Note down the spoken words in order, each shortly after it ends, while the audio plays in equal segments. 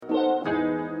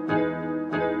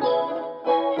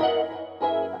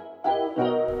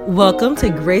Welcome to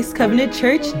Grace Covenant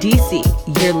Church,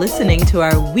 DC. You're listening to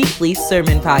our weekly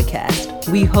sermon podcast.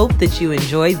 We hope that you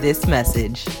enjoy this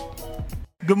message.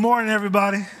 Good morning,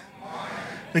 everybody.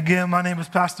 Again, my name is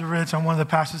Pastor Rich. I'm one of the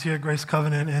pastors here at Grace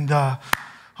Covenant, and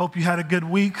hope you had a good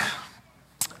week.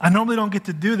 I normally don't get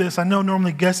to do this. I know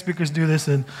normally guest speakers do this,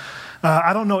 and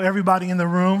I don't know everybody in the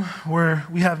room, where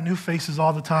we have new faces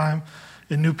all the time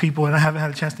and new people, and I haven't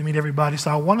had a chance to meet everybody. So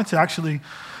I wanted to actually,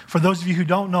 for those of you who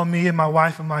don't know me and my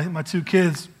wife and my two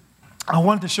kids, I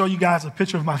wanted to show you guys a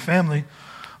picture of my family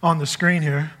on the screen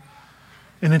here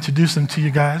and introduce them to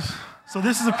you guys. So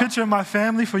this is a picture of my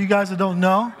family for you guys that don't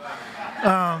know.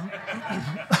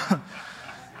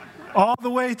 All the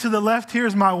way to the left here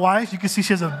is my wife. You can see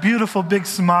she has a beautiful big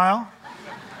smile.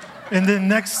 And then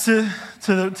next to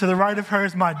the right of her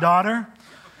is my daughter.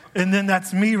 And then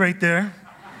that's me right there.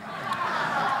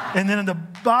 And then at the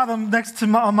bottom, next to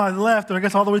on my left, or I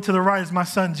guess all the way to the right, is my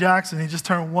son Jackson. He just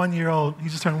turned 1 year old. He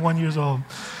just turned 1 year old.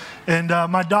 And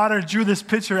my daughter drew this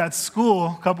picture at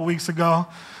school a couple weeks ago,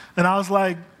 and I was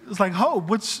like, Hope,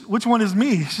 which one is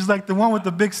me? She's like, the one with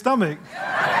the big stomach.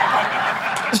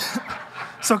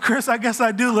 So Chris, I guess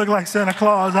I do look like Santa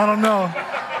Claus. I don't know.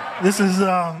 This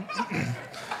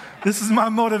is my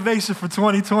motivation for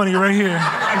 2020 right here.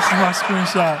 This is my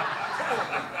screenshot.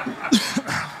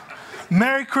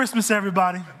 Merry Christmas,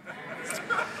 everybody.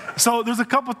 So there's a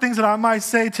couple things that I might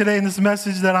say today in this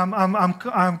message that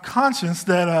I'm conscious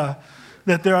that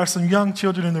there are some young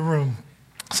children in the room.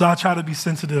 So I'll try to be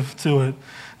sensitive to it.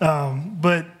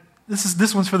 But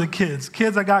this one's for the kids.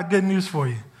 Kids, I got good news for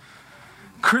you.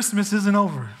 Christmas isn't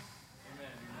over.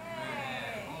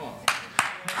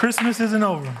 Christmas isn't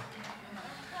over.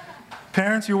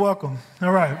 Parents, you're welcome.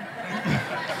 All right.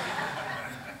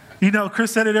 You know,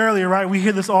 Chris said it earlier, right? We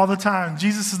hear this all the time.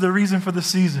 Jesus is the reason for the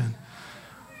season.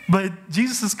 But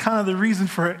Jesus is kind of the reason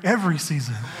for every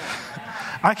season.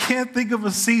 I can't think of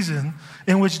a season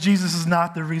in which Jesus is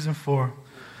not the reason for.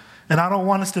 And I don't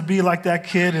want us to be like that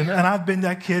kid, and I've been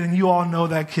that kid, and you all know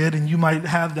that kid, and you might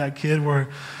have that kid where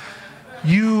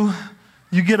you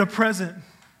get a present,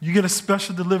 you get a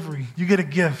special delivery, you get a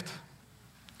gift,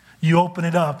 you open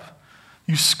it up,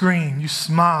 you scream, you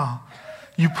smile,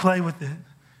 you play with it,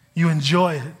 you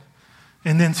enjoy it,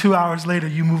 and then 2 hours later,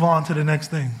 you move on to the next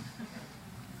thing.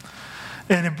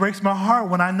 And it breaks my heart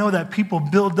when I know that people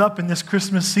build up in this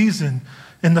Christmas season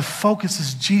and the focus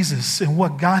is Jesus and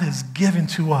what God has given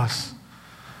to us.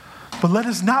 But let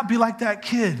us not be like that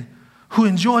kid who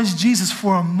enjoys Jesus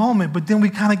for a moment, but then we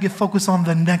kind of get focused on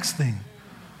the next thing.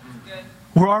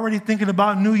 We're already thinking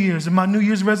about New Year's and my New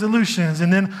Year's resolutions.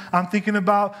 And then I'm thinking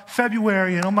about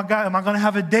February and, oh my God, am I going to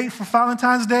have a date for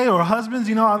Valentine's Day or husbands?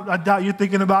 You know, I doubt you're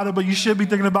thinking about it, but you should be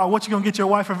thinking about what you're going to get your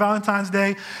wife for Valentine's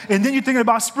Day. And then you're thinking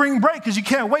about spring break because you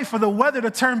can't wait for the weather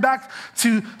to turn back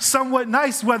to somewhat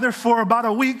nice weather for about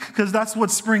a week because that's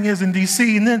what spring is in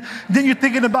DC. And then you're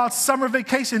thinking about summer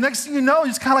vacation. Next thing you know,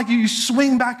 it's kind of like you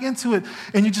swing back into it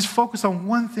and you just focus on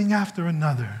one thing after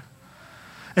another.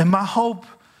 And my hope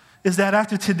is that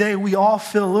after today, we all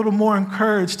feel a little more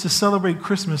encouraged to celebrate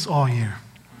Christmas all year.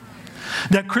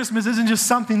 That Christmas isn't just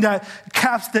something that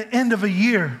caps the end of a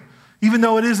year, even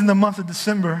though it is in the month of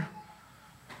December,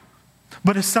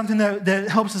 but it's something that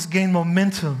helps us gain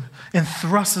momentum and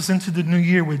thrusts us into the new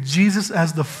year with Jesus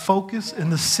as the focus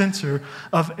and the center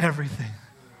of everything.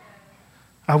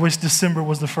 I wish December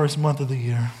was the first month of the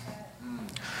year.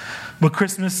 But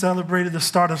Christmas celebrated the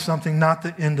start of something, not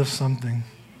the end of something.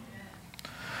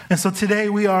 And so today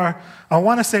I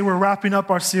want to say we're wrapping up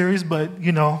our series, but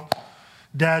you know,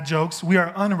 dad jokes. We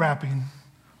are unwrapping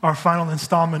our final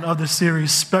installment of the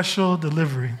series, Special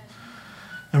Delivery.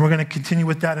 And we're going to continue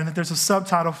with that. And if there's a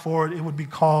subtitle for it, it would be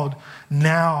called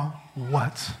Now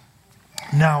What?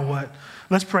 Now What?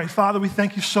 Let's pray. Father, we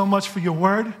thank you so much for your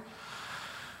word.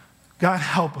 God,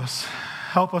 help us.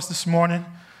 Help us this morning.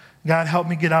 God, help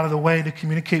me get out of the way to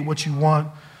communicate what you want.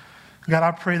 God,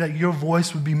 I pray that your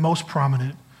voice would be most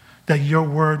prominent, that your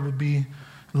word would be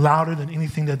louder than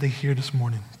anything that they hear this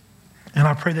morning. And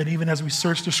I pray that even as we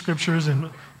search the scriptures and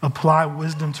apply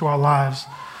wisdom to our lives,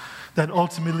 that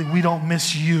ultimately we don't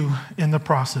miss you in the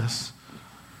process.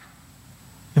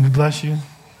 And we bless you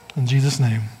in Jesus'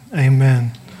 name.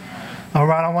 Amen. All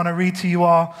right, I want to read to you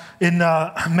all in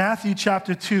Matthew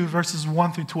chapter 2, verses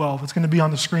 1 through 12. It's going to be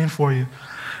on the screen for you.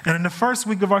 And in the first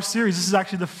week of our series, this is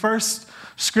actually the first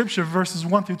scripture, verses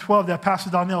 1 through 12, that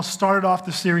Pastor Donnell started off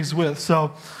the series with.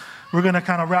 So we're going to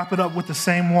kind of wrap it up with the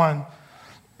same one.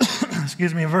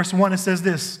 Excuse me. In verse 1, it says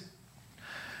this: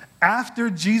 After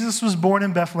Jesus was born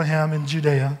in Bethlehem in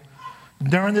Judea,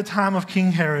 during the time of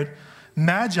King Herod,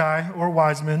 Magi, or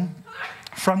wise men,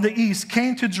 from the east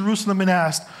came to Jerusalem and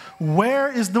asked, "Where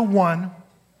is the one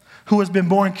who has been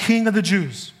born King of the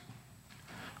Jews?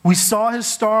 We saw his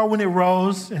star when it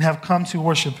rose and have come to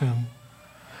worship him."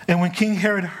 And when King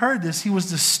Herod heard this, he was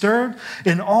disturbed,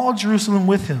 and all Jerusalem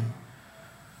with him.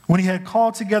 When he had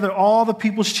called together all the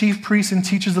people's chief priests and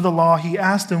teachers of the law, he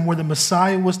asked them where the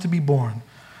Messiah was to be born.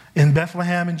 "In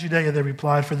Bethlehem in Judea," they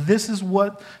replied, "for this is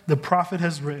what the prophet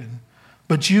has written.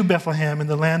 But you, Bethlehem, in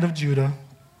the land of Judah,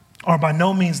 are by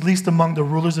no means least among the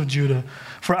rulers of Judah,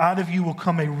 for out of you will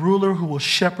come a ruler who will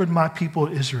shepherd my people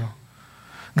Israel."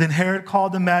 Then Herod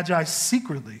called the Magi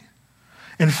secretly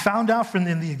and found out from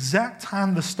them the exact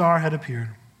time the star had appeared.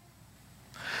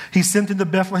 He sent them to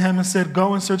Bethlehem and said,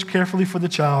 "Go and search carefully for the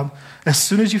child. As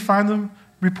soon as you find him,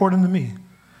 report him to me,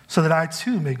 so that I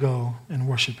too may go and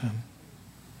worship him."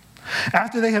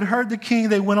 After they had heard the king,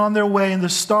 they went on their way, and the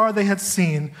star they had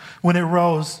seen when it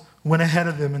rose went ahead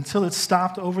of them until it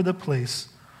stopped over the place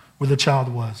where the child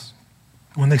was.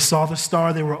 When they saw the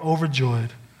star, they were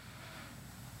overjoyed.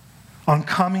 On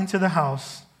coming to the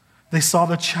house, they saw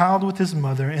the child with his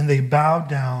mother, and they bowed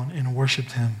down and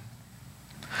worshiped him.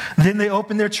 Then they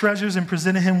opened their treasures and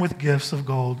presented him with gifts of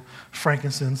gold,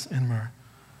 frankincense, and myrrh.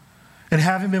 And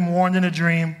having been warned in a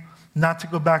dream not to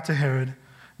go back to Herod,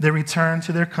 they returned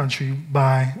to their country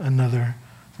by another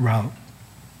route.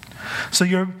 So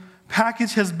your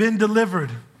package has been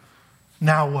delivered.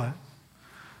 Now what?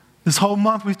 This whole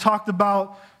month we've talked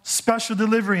about special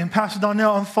delivery, and Pastor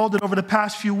Donnell unfolded over the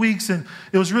past few weeks, and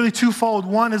it was really twofold.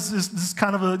 One is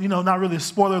kind of a, not really a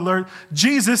spoiler alert.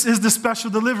 Jesus is the special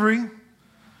delivery,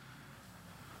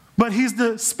 but he's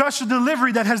the special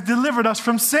delivery that has delivered us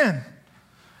from sin.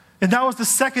 And that was the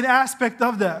second aspect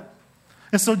of that.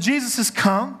 And so Jesus has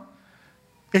come,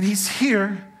 and he's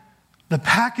here. The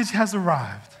package has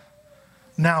arrived.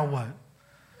 Now what?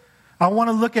 I want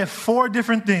to look at 4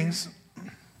 different things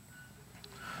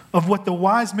of what the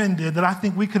wise men did that I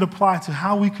think we could apply to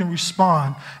how we can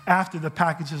respond after the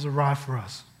package has arrived for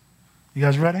us. You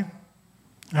guys ready?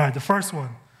 All right, the first one.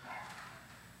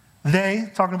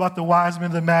 They, talking about the wise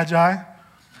men, the Magi,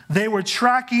 they were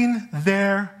tracking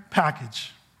their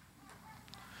package.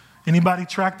 Anybody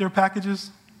track their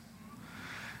packages?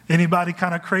 Anybody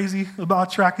kind of crazy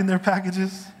about tracking their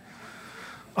packages?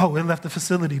 Oh, it left the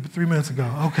facility 3 minutes ago.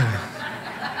 Okay.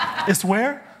 It's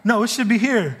where? No, it should be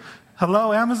here.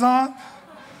 Hello, Amazon?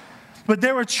 But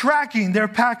they were tracking their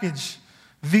package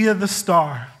via the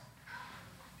star.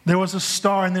 There was a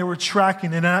star, and they were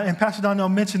tracking it. And Pastor Donnell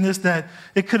mentioned this, that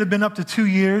it could have been up to 2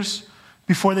 years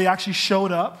before they actually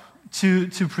showed up to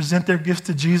present their gifts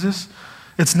to Jesus.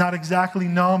 It's not exactly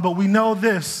known, but we know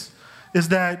this, is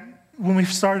that when we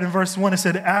started in verse 1, it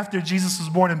said, after Jesus was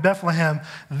born in Bethlehem,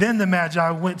 then the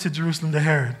Magi went to Jerusalem to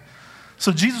Herod.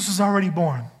 So Jesus was already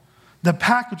born. The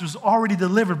package was already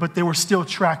delivered, but they were still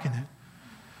tracking it.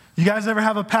 You guys ever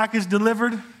have a package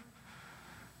delivered,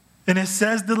 and it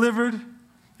says delivered,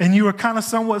 and you were kind of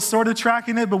somewhat sort of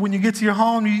tracking it, but when you get to your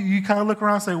home, you kind of look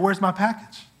around and say, where's my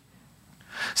package?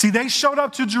 See, they showed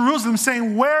up to Jerusalem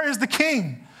saying, where is the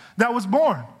king that was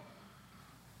born?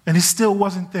 And he still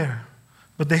wasn't there.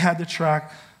 But they had to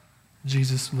track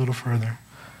Jesus a little further.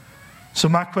 So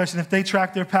my question, if they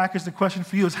track their package, the question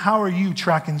for you is, how are you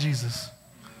tracking Jesus?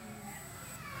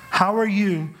 How are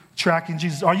you tracking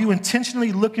Jesus? Are you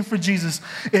intentionally looking for Jesus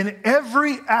in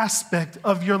every aspect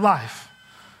of your life?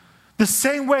 The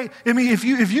same way,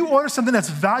 if you order something that's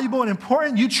valuable and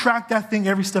important, you track that thing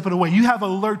every step of the way. You have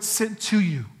alerts sent to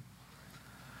you.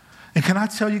 And can I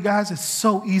tell you guys, it's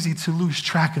so easy to lose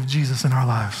track of Jesus in our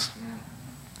lives.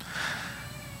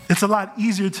 It's a lot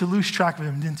easier to lose track of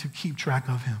him than to keep track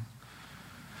of him.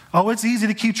 Oh, it's easy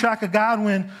to keep track of God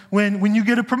when you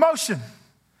get a promotion.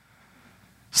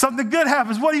 Something good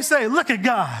happens. What do you say? Look at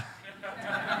God.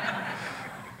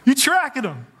 You tracking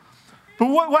him. But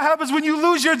what happens when you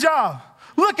lose your job?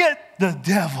 Look at the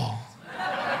devil.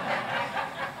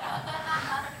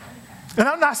 And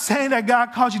I'm not saying that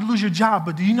God caused you to lose your job,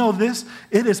 but do you know this?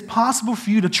 It is possible for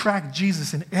you to track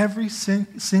Jesus in every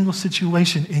single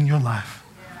situation in your life.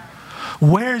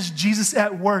 Where is Jesus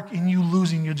at work in you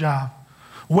losing your job?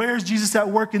 Where is Jesus at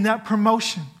work in that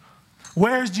promotion?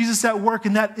 Where is Jesus at work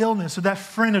in that illness, or that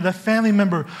friend or that family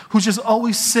member who's just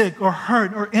always sick or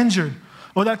hurt or injured?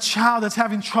 Or that child that's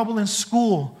having trouble in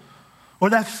school, or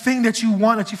that thing that you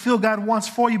want, that you feel God wants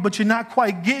for you, but you're not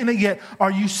quite getting it yet.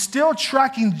 Are you still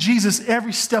tracking Jesus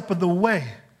every step of the way?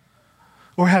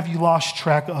 Or have you lost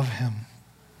track of him?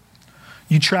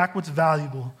 You track what's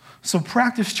valuable. So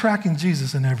practice tracking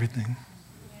Jesus in everything.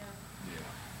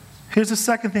 Here's the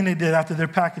second thing they did after their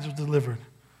package was delivered.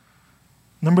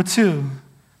 Number 2,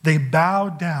 they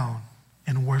bowed down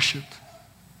and worshiped.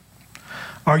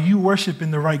 Are you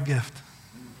worshiping the right gift?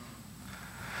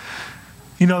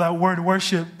 You know, that word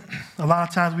worship, a lot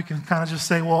of times we can kind of just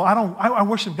say, well, I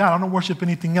worship God. I don't worship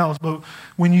anything else. But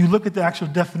when you look at the actual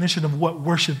definition of what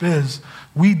worship is,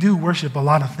 we do worship a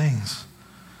lot of things.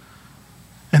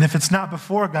 And if it's not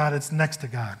before God, it's next to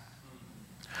God.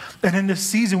 And in this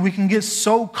season, we can get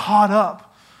so caught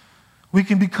up. We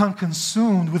can become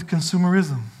consumed with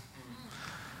consumerism.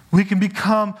 We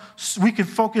can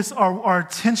focus our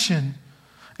attention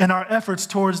and our efforts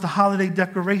towards the holiday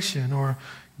decoration or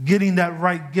getting that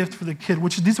right gift for the kid,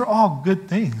 which these are all good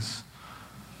things.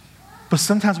 But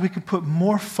sometimes we can put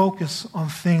more focus on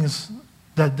things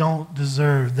that don't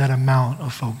deserve that amount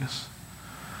of focus.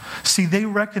 See, they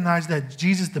recognized that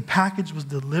Jesus, the package was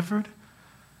delivered,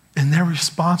 and their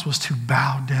response was to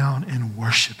bow down and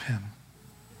worship him.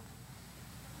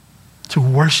 To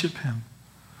worship him.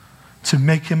 To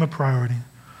make him a priority.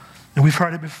 And we've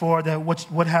heard it before that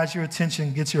what has your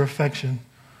attention gets your affection.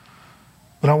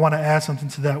 But I want to add something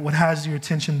to that. What has your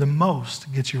attention the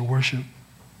most gets your worship.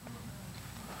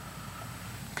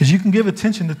 Because you can give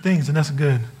attention to things, and that's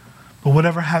good. But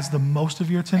whatever has the most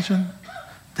of your attention,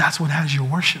 that's what has your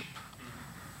worship.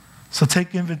 So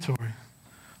take inventory.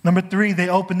 Number 3, they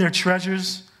opened their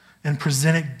treasures and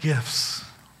presented gifts.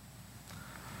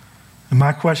 And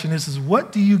my question is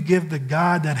what do you give the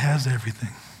God that has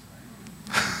everything?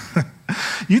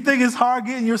 You think it's hard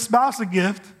getting your spouse a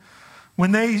gift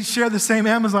when they share the same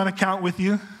Amazon account with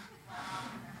you?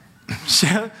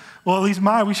 Well, at least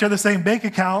mine, we share the same bank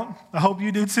account. I hope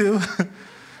you do too.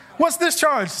 What's this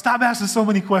charge? Stop asking so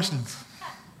many questions.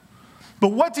 But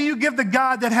what do you give the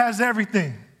God that has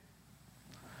everything?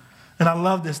 And I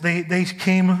love this. They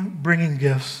came bringing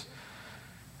gifts.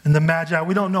 And the Magi,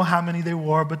 we don't know how many they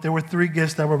wore, but there were 3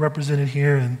 gifts that were represented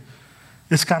here. And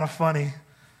it's kind of funny.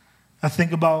 I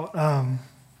think about,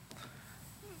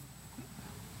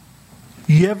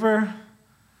 you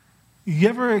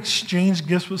ever exchange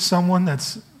gifts with someone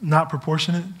that's not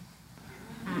proportionate?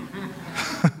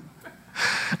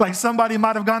 Like somebody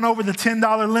might have gone over the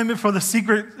 $10 limit for the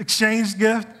secret exchange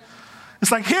gift.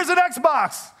 It's like, here's an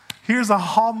Xbox. Here's a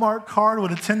Hallmark card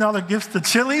with a $10 gift to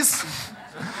Chili's.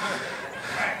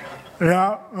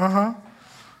 Yeah,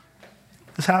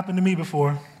 This happened to me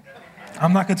before.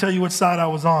 I'm not going to tell you which side I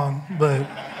was on, but...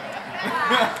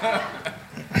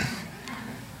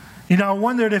 You know, I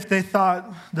wondered if they thought,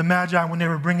 the Magi, when they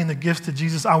were bringing the gifts to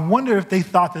Jesus, I wonder if they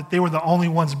thought that they were the only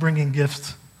ones bringing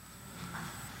gifts.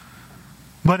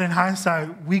 But in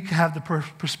hindsight, we have the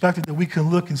perspective that we can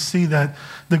look and see that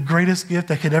the greatest gift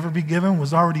that could ever be given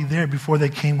was already there before they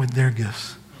came with their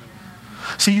gifts.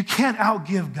 See, you can't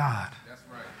outgive God. That's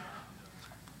right.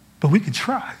 But we can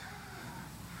try.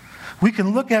 We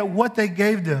can look at what they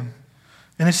gave them.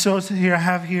 And it shows here, I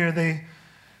have here, they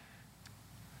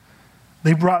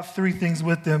brought 3 things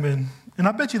with them, and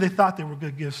I bet you they thought they were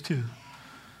good gifts too.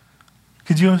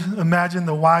 Could you imagine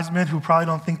the wise men who probably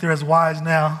don't think they're as wise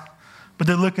now, but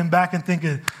they're looking back and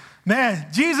thinking, man,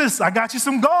 Jesus, I got you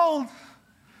some gold.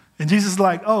 And Jesus is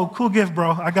like, oh, cool gift,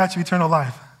 bro. I got you eternal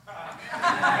life.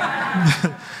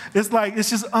 It's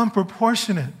just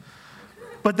unproportionate.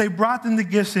 But they brought them the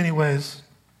gifts anyways,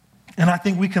 and I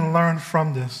think we can learn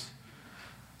from this.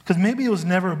 Because maybe it was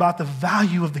never about the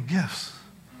value of the gifts,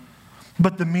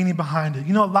 but the meaning behind it.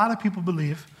 You know, a lot of people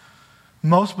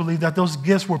most believe that those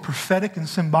gifts were prophetic and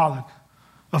symbolic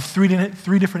of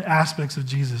three different aspects of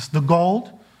Jesus. The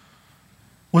gold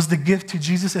was the gift to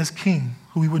Jesus as king,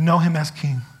 who we would know him as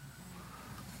king.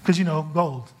 Because, you know,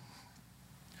 gold.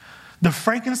 The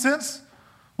frankincense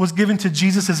was given to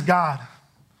Jesus as God.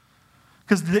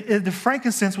 Because the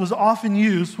frankincense was often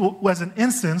used as an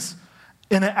incense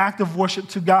in an act of worship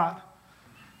to God.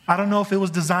 I don't know if it was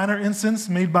designer incense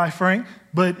made by Frank,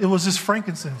 but it was just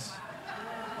frankincense.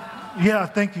 Yeah,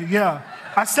 thank you, yeah.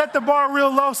 I set the bar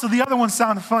real low so the other one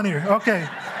sounded funnier. Okay.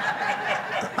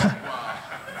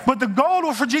 But the gold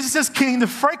was for Jesus as king, the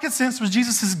frankincense was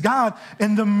Jesus as God,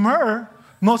 and the myrrh,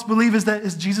 most believe,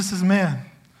 is Jesus as man.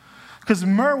 Because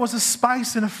myrrh was a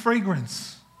spice and a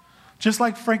fragrance, just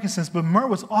like frankincense, but myrrh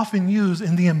was often used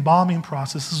in the embalming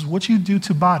process. This is what you do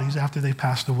to bodies after they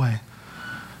passed away,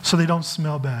 so they don't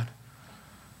smell bad.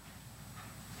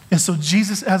 And so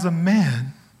Jesus as a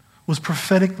man was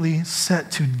prophetically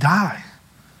set to die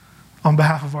on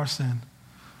behalf of our sin.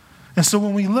 And so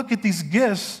when we look at these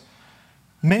gifts,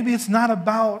 maybe it's not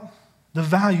about the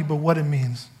value, but what it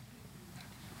means.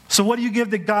 So what do you give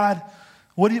to God?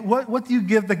 What do you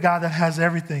give the God that has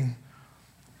everything?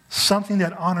 Something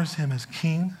that honors him as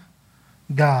King,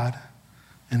 God,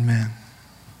 and man.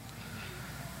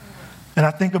 And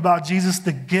I think about Jesus,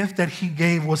 the gift that he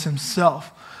gave was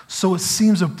himself. So it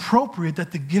seems appropriate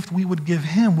that the gift we would give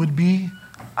him would be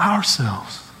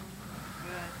ourselves.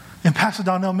 And Pastor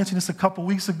Donnell mentioned this a couple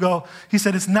weeks ago. He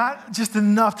said it's not just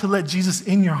enough to let Jesus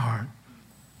in your heart.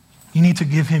 You need to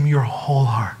give him your whole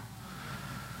heart.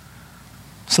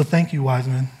 So thank you, wise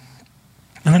men.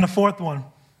 And then the fourth one,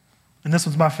 and this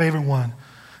one's my favorite one,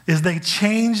 is they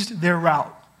changed their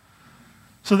route.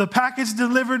 So the package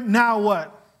delivered, now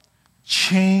what?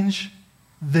 Change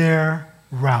their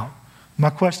route.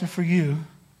 My question for you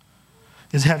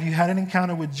is, have you had an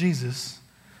encounter with Jesus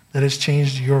that has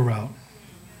changed your route?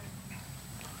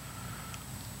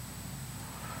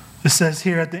 It says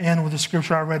here at the end with the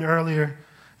scripture I read earlier,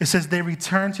 it says they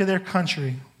returned to their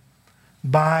country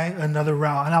by another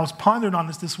route. And I was pondering on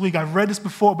this week. I've read this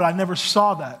before, but I never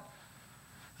saw that.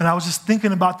 And I was just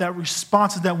thinking about that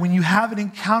response, is that when you have an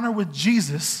encounter with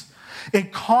Jesus,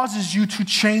 it causes you to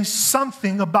change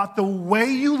something about the way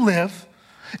you live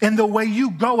and the way you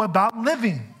go about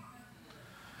living.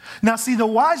 Now, see, the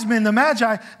wise men, the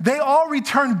Magi, they all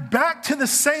returned back to the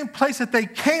same place that they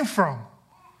came from,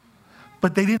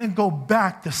 but they didn't go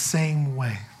back the same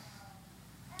way.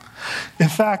 In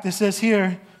fact, it says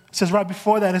here, it says right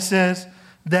before that, it says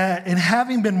that in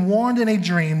having been warned in a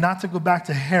dream not to go back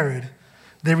to Herod,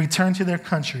 they returned to their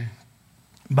country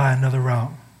by another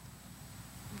route.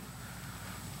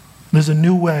 There's a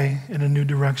new way and a new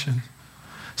direction.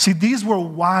 See, these were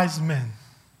wise men,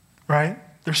 right?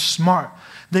 They're smart.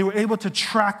 They were able to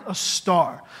track a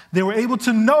star. They were able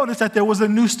to notice that there was a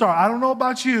new star. I don't know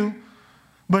about you,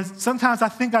 but sometimes I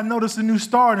think I notice a new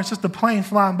star and it's just a plane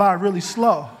flying by really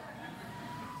slow.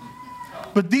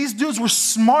 But these dudes were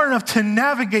smart enough to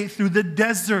navigate through the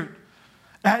desert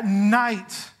at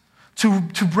night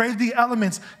to brave the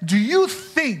elements. Do you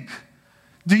think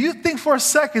for a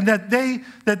second that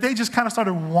they just kind of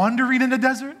started wandering in the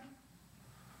desert?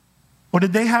 Or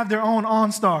did they have their own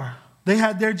OnStar? They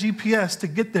had their GPS to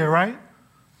get there, right?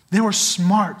 They were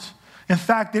smart. In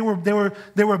fact, they were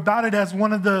boasted as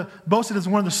one of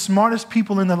the smartest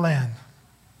people in the land.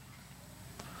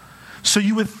 So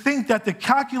you would think that the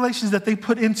calculations that they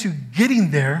put into getting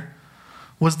there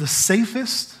was the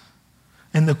safest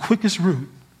and the quickest route.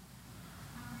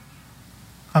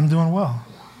 I'm doing well.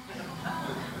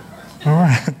 All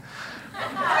right.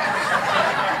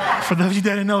 For those of you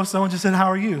that didn't know, someone just said,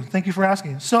 "How are you?" Thank you for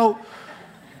asking. So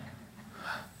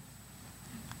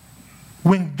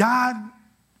when God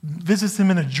visits him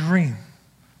in a dream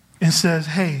and says,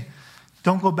 "Hey,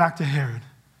 don't go back to Herod,"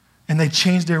 and they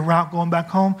changed their route going back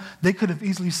home, they could have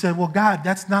easily said, "Well, God,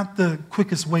 that's not the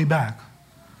quickest way back,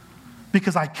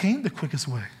 because I came the quickest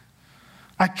way.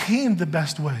 I came the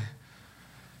best way."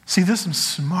 See, there's some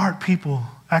smart people.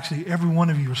 Actually, every one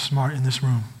of you are smart in this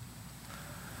room.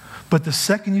 But the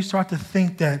second you start to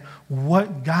think that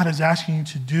what God is asking you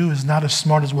to do is not as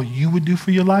smart as what you would do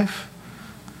for your life,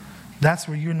 that's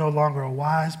where you're no longer a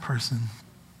wise person.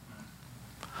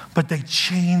 But they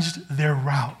changed their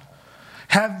route.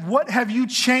 What have you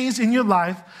changed in your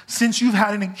life since you've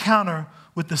had an encounter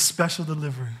with the special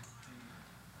delivery?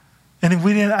 And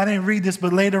I didn't read this,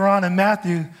 but later on in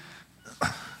Matthew,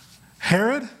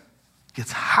 Herod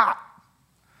gets hot.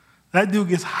 That dude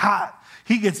gets hot.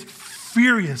 He gets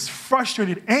furious,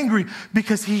 frustrated, angry,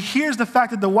 because he hears the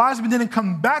fact that the wise men didn't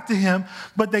come back to him,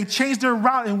 but they changed their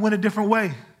route and went a different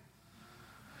way.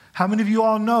 How many of you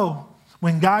all know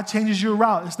when God changes your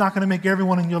route, it's not going to make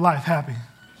everyone in your life happy?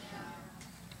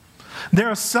 There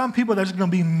are some people that are just going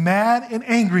to be mad and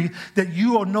angry that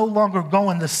you are no longer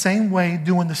going the same way,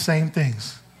 doing the same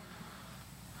things.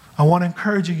 I want to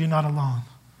encourage you, you're not alone.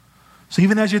 So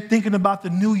even as you're thinking about the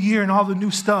new year and all the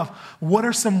new stuff, what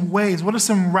are some ways, what are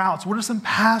some routes, what are some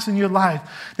paths in your life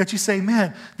that you say,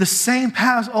 man, the same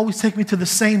paths always take me to the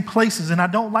same places, and I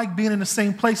don't like being in the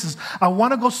same places. I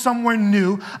want to go somewhere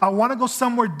new. I want to go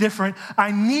somewhere different.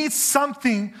 I need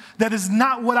something that is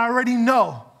not what I already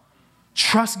know.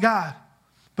 Trust God.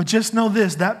 But just know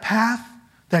this, that path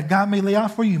that God may lay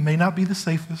out for you may not be the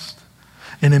safest,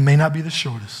 and it may not be the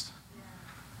shortest.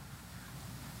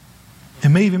 It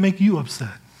may even make you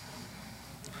upset.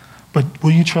 But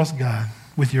will you trust God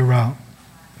with your route?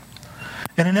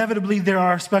 And inevitably, there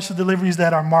are special deliveries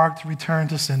that are marked return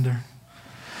to sender.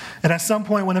 And at some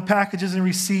point, when a package isn't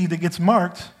received, it gets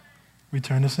marked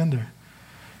return to sender.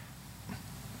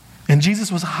 And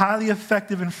Jesus was highly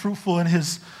effective and fruitful in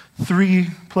his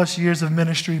 3+ years of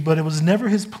ministry, but it was never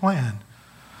his plan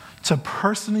to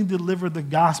personally deliver the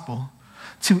gospel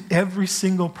to every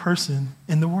single person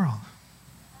in the world.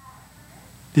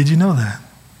 Did you know that?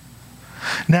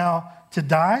 Now, to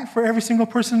die for every single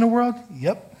person in the world?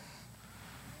 Yep.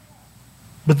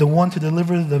 But the one to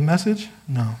deliver the message?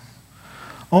 No.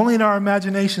 Only in our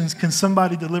imaginations can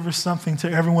somebody deliver something to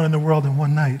everyone in the world in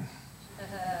one night.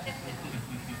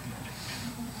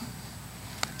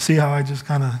 See how I just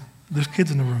there's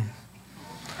kids in the room.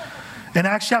 In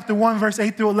Acts chapter 1, verse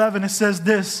 8 through 11, it says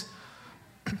this,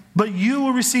 but you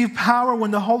will receive power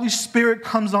when the Holy Spirit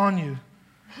comes on you,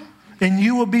 and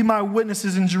you will be my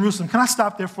witnesses in Jerusalem. Can I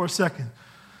stop there for a second?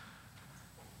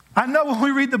 I know when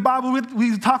we read the Bible,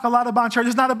 we talk a lot about church.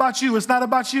 It's not about you. It's not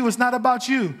about you. It's not about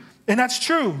you. And that's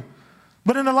true.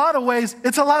 But in a lot of ways,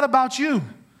 it's a lot about you.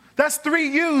 That's 3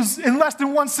 U's in less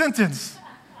than one sentence.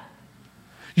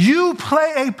 You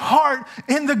play a part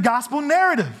in the gospel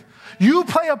narrative. You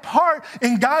play a part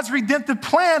in God's redemptive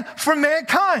plan for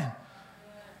mankind.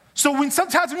 So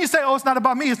sometimes when you say, oh, it's not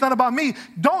about me,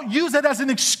 don't use it as an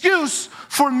excuse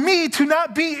for me to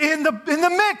not be in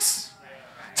the mix.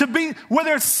 To be,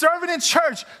 whether it's serving in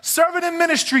church, serving in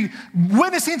ministry,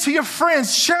 witnessing to your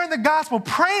friends, sharing the gospel,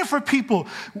 praying for people,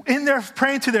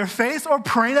 praying to their face or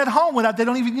praying at home without they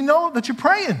don't even know that you're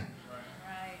praying.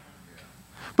 Right.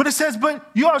 But it says, but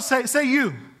you all say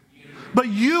you. But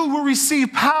you will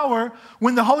receive power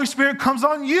when the Holy Spirit comes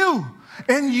on you.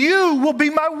 And you will be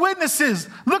my witnesses.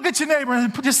 Look at your neighbor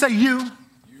and just say you.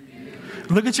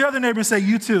 Look at your other neighbor and say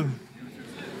you too.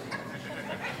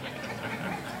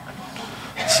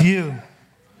 It's you.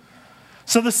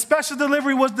 So the special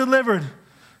delivery was delivered,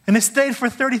 and it stayed for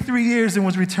 33 years and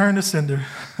was returned to sender.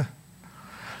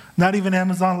 Not even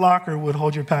Amazon Locker would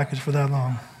hold your package for that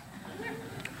long.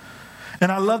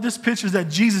 And I love this picture that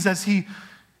Jesus, as he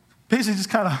basically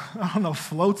just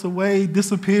floats away,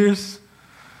 disappears,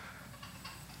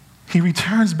 he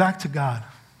returns back to God.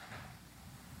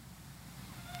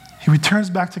 He returns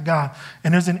back to God.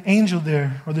 And there's an angel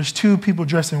there, or there's 2 people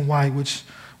dressed in white, which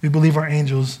we believe are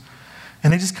angels,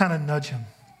 and they just kind of nudge him.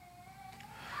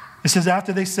 It says,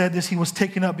 after they said this, he was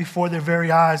taken up before their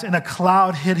very eyes, and a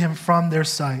cloud hid him from their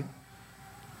sight.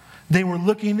 They were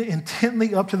looking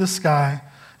intently up to the sky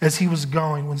as he was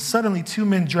going, when suddenly 2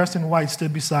 men dressed in white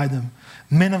stood beside them.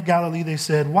 Men of Galilee, they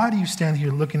said, why do you stand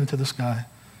here looking into the sky?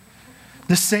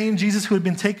 The same Jesus who had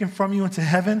been taken from you into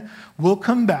heaven will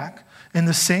come back in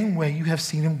the same way you have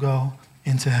seen him go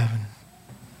into heaven.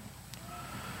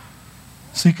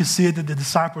 So you can see it that the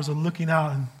disciples are looking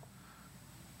out, and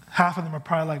half of them are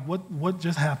probably like, what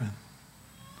just happened?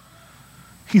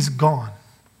 He's gone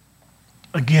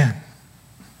again.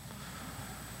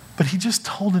 But he just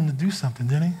told them to do something,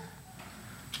 didn't he?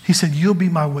 He said, you'll be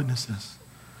my witnesses.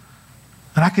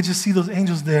 And I could just see those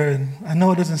angels there, and I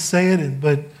know it doesn't say it,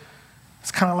 but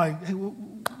it's kind of like, hey,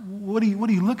 what are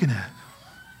you looking at?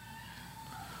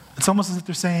 It's almost as if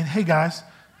they're saying, hey guys,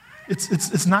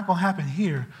 it's not going to happen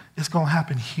here. It's going to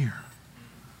happen here.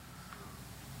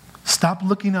 Stop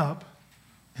looking up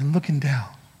and looking down.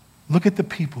 Look at the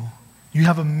people. You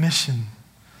have a mission.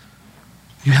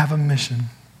 You have a mission.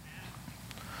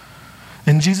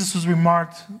 And Jesus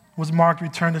was marked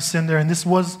return to sender. And this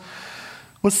was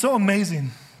what's so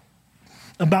amazing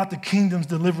about the kingdom's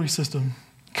delivery system,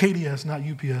 KDS, not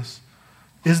UPS,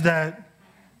 is that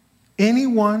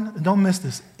anyone, don't miss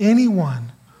this,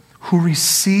 anyone who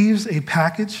receives a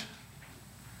package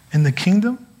in the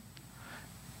kingdom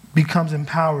becomes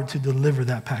empowered to deliver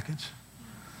that package.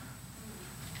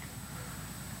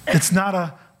 It's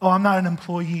not I'm not an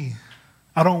employee.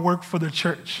 I don't work for the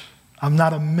church. I'm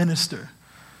not a minister.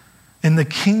 In the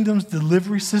kingdom's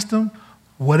delivery system,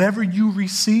 whatever you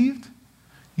received,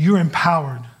 you're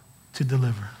empowered to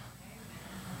deliver.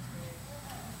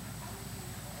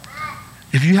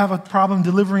 If you have a problem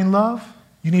delivering love,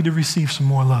 you need to receive some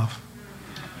more love.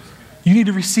 You need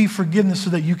to receive forgiveness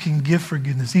so that you can give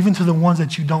forgiveness, even to the ones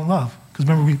that you don't love. Because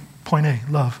remember, point A,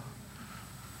 love.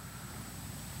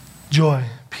 Joy,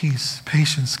 peace,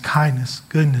 patience, kindness,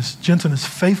 goodness, gentleness,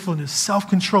 faithfulness,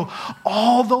 self-control.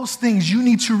 All those things you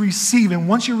need to receive. And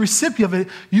once you're a recipient of it,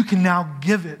 you can now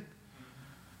give it.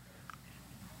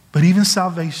 But even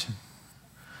salvation.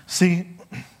 See,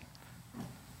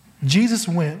 Jesus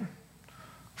went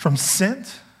from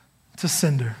sent to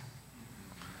sender.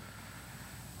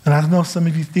 And I know some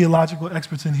of you theological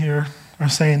experts in here are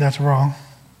saying that's wrong.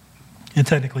 It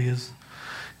technically is.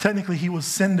 Technically, he was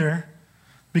sender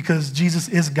because Jesus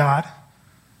is God.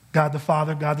 God the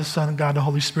Father, God the Son, and God the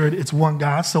Holy Spirit. It's one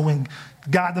God. So when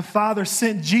God the Father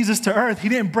sent Jesus to earth, he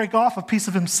didn't break off a piece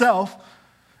of himself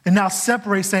and now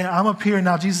separate, saying, I'm up here and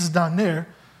now Jesus is down there.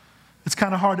 It's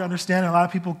kind of hard to understand. A lot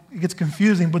of people, it gets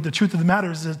confusing, but the truth of the matter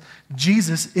is that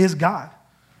Jesus is God.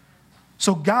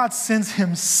 So God sends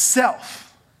himself.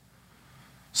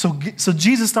 So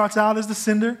Jesus starts out as the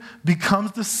sender,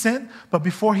 becomes the sent, but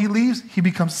before he leaves, he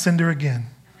becomes sender again.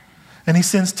 And he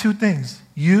sends two things,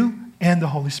 you and the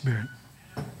Holy Spirit.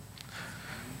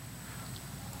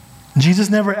 Jesus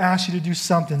never asked you to do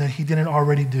something that he didn't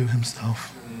already do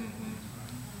himself.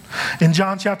 In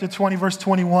John chapter 20, verse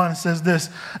 21, it says this,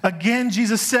 again,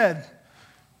 Jesus said,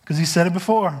 because he said it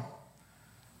before,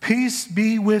 peace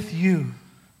be with you.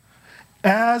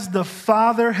 As the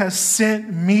Father has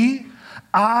sent me,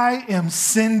 I am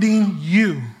sending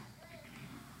you.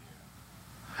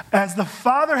 As the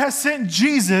Father has sent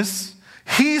Jesus,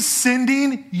 he's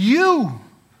sending you.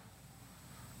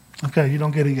 Okay, you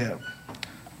don't get it yet.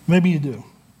 Maybe you do.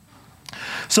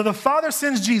 So the Father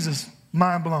sends Jesus,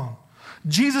 mind blown.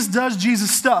 Jesus does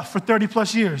Jesus stuff for 30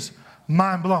 plus years,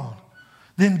 mind blown.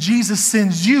 Then Jesus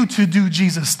sends you to do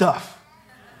Jesus stuff.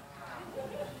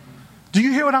 Do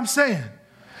you hear what I'm saying?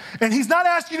 And he's not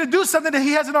asking you to do something that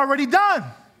he hasn't already done.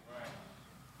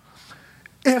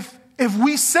 If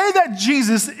we say that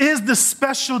Jesus is the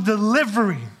special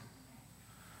delivery,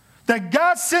 that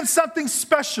God sent something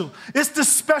special, it's the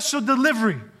special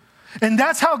delivery. And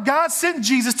that's how God sent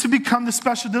Jesus to become the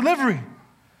special delivery.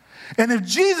 And if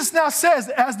Jesus now says,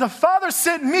 as the Father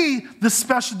sent me the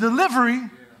special delivery,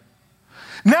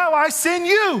 now I send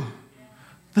you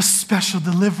the special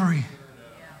delivery.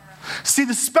 See,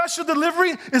 the special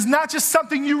delivery is not just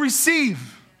something you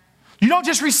receive. You don't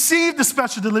just receive the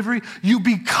special delivery, you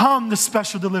become the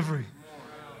special delivery.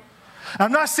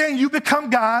 I'm not saying you become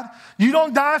God. You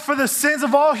don't die for the sins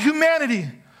of all humanity.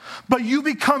 But you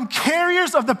become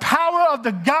carriers of the power of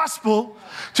the gospel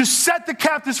to set the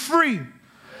captives free.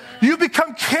 You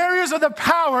become carriers of the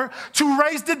power to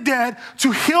raise the dead,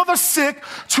 to heal the sick,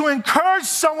 to encourage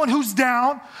someone who's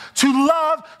down, to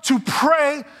love, to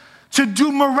pray, to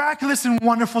do miraculous and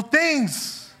wonderful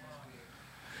things.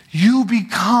 You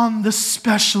become the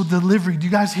special delivery. Do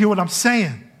you guys hear what I'm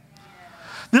saying?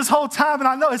 This whole time, and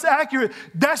I know it's accurate,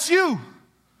 that's you.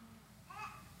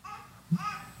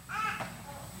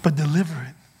 But deliver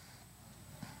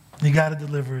it. You got to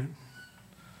deliver it.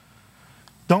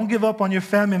 Don't give up on your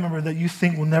family member that you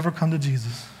think will never come to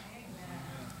Jesus.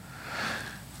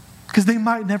 Because they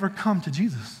might never come to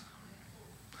Jesus.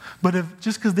 But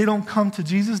just because they don't come to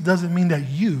Jesus doesn't mean that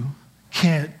you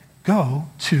can't go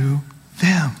to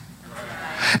them.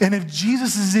 And if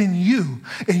Jesus is in you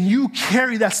and you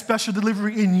carry that special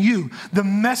delivery in you, the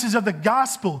message of the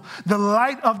gospel, the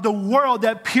light of the world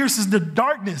that pierces the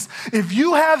darkness, if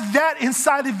you have that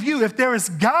inside of you, if there is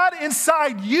God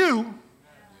inside you,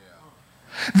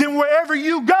 then wherever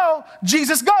you go,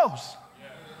 Jesus goes.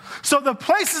 So the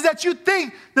places that you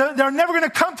think that they're never going to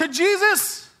come to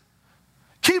Jesus,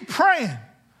 keep praying.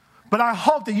 But I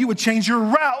hope that you would change your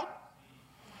route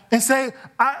and say,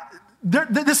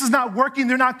 this is not working.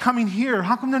 They're not coming here.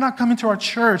 How come they're not coming to our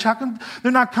church? How come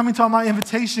they're not coming to all my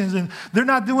invitations and they're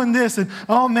not doing this? And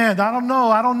oh man, I don't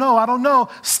know.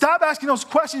 Stop asking those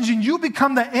questions and you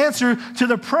become the answer to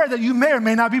the prayer that you may or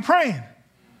may not be praying.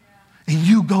 And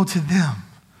you go to them.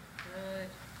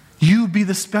 You be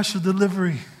the special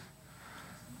delivery.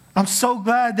 I'm so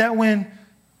glad that when,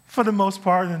 for the most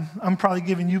part, and I'm probably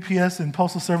giving UPS and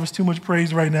Postal Service too much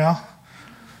praise right now,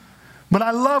 but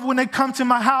I love when they come to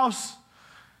my house,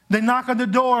 they knock on the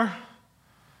door,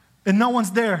 and no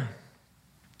one's there.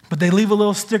 But they leave a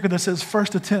little sticker that says,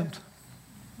 first attempt.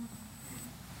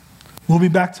 We'll be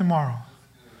back tomorrow.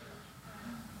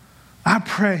 I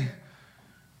pray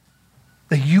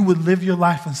that you would live your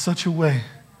life in such a way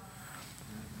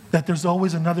that there's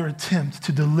always another attempt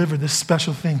to deliver this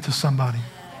special thing to somebody.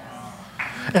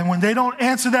 And when they don't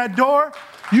answer that door,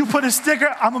 you put a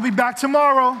sticker, I'm going to be back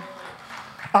tomorrow.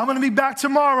 I'm going to be back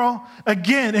tomorrow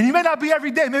again. And you may not be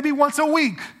every day, maybe once a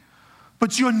week.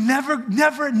 But you'll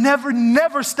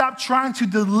never stop trying to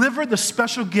deliver the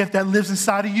special gift that lives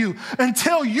inside of you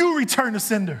until you return the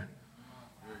sender.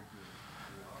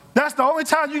 That's the only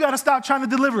time you got to stop trying to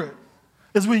deliver it,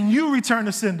 is when you return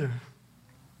the sender.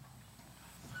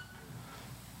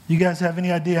 You guys have any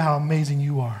idea how amazing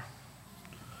you are?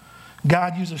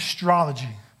 God used astrology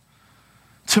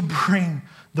to bring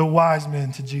the wise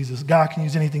men to Jesus. God can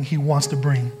use anything he wants to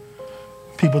bring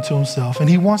people to himself. And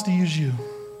he wants to use you.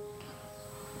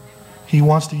 He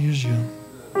wants to use you.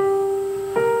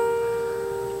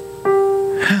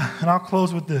 And I'll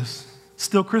close with this. It's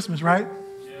still Christmas, right?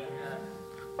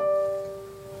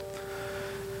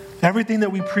 Everything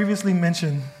that we previously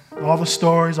mentioned, all the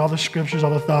stories, all the scriptures,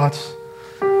 all the thoughts,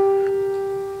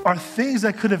 are things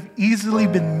that could have easily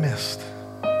been missed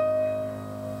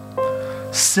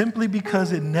simply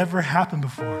because it never happened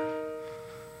before.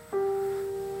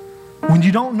 When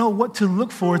you don't know what to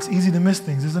look for, it's easy to miss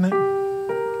things, isn't it?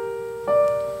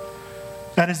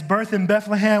 At his birth in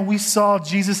Bethlehem, we saw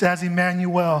Jesus as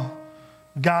Emmanuel,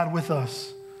 God with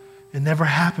us. It never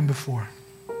happened before.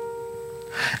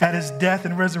 At his death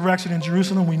and resurrection in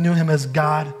Jerusalem, we knew him as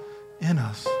God in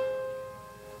us.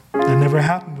 That never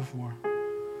happened before.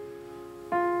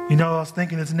 You know, I was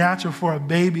thinking it's natural for a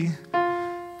baby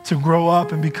to grow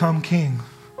up and become king.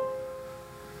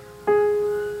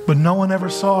 But no one ever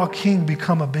saw a king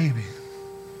become a baby.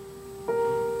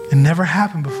 It never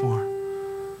happened before.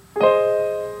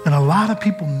 And a lot of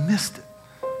people missed it.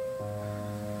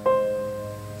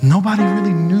 Nobody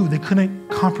really knew. They couldn't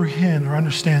comprehend or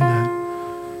understand that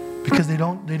because they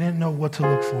didn't know what to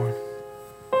look for.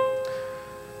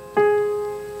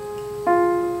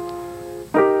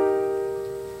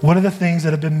 What are the things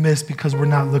that have been missed because we're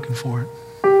not looking for it?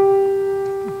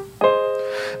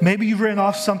 Maybe you've written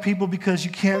off some people because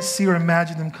you can't see or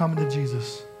imagine them coming to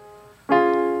Jesus.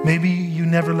 Maybe you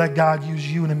never let God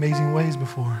use you in amazing ways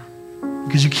before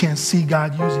because you can't see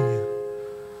God using you.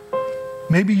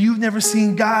 Maybe you've never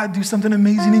seen God do something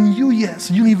amazing in you yet,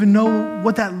 so you don't even know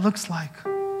what that looks like.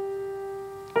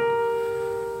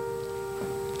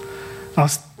 I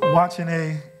was watching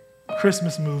a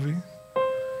Christmas movie,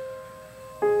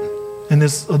 and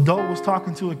this adult was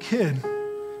talking to a kid,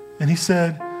 and he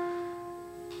said,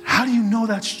 "How do you know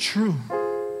that's true?"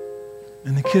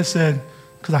 And the kid said,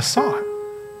 "Because I saw it."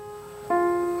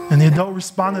 And the adult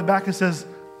responded back and says,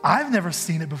 "I've never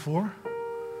seen it before."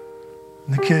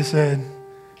 And the kid said,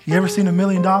 "You ever seen $1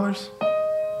 million?" He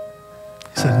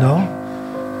said, "No.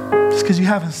 Just because you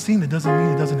haven't seen it doesn't mean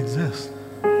it doesn't exist."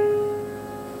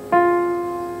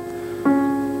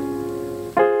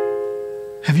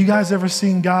 Have you guys ever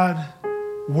seen God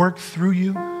work through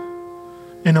you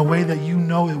in a way that you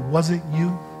know it wasn't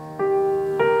you?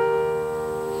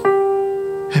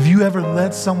 Have you ever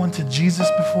led someone to Jesus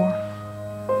before?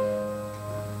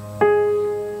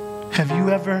 Have you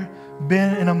ever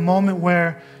been in a moment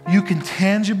where you can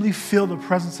tangibly feel the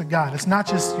presence of God? It's not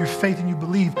just your faith and you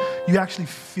believe, you actually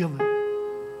feel it.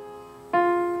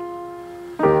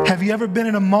 Have you ever been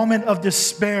in a moment of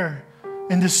despair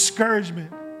and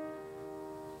discouragement,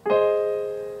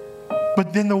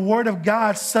 but then the word of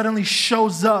God suddenly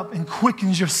shows up and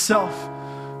quickens yourself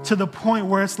to the point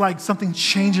where it's like something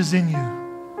changes in you?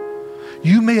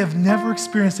 You may have never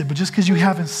experienced it, but just because you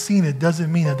haven't seen it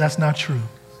doesn't mean that that's not true.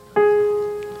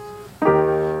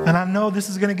 And I know this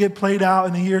is going to get played out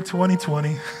in the year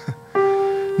 2020,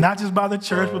 not just by the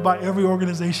church, but by every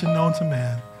organization known to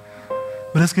man.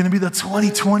 But it's going to be the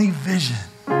 2020 vision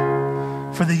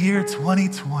for the year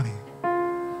 2020.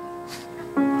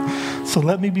 So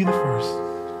let me be the first.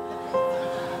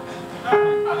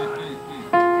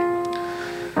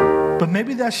 But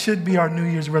maybe that should be our New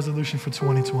Year's resolution for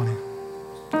 2020.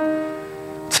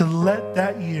 To let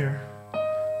that year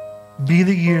be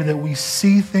the year that we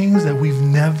see things that we've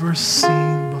never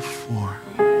seen before.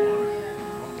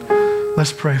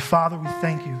 Let's pray. Father, we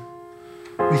thank you.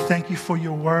 We thank you for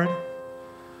your word.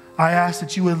 I ask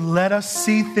that you would let us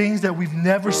see things that we've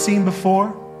never seen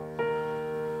before.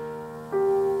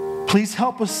 Please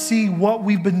help us see what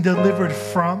we've been delivered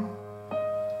from,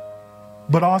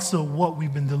 but also what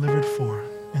we've been delivered for.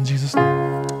 In Jesus'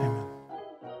 name, amen.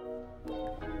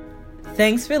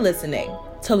 Thanks for listening.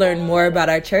 To learn more about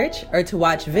our church or to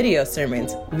watch video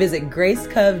sermons, visit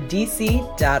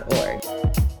gracecovdc.org.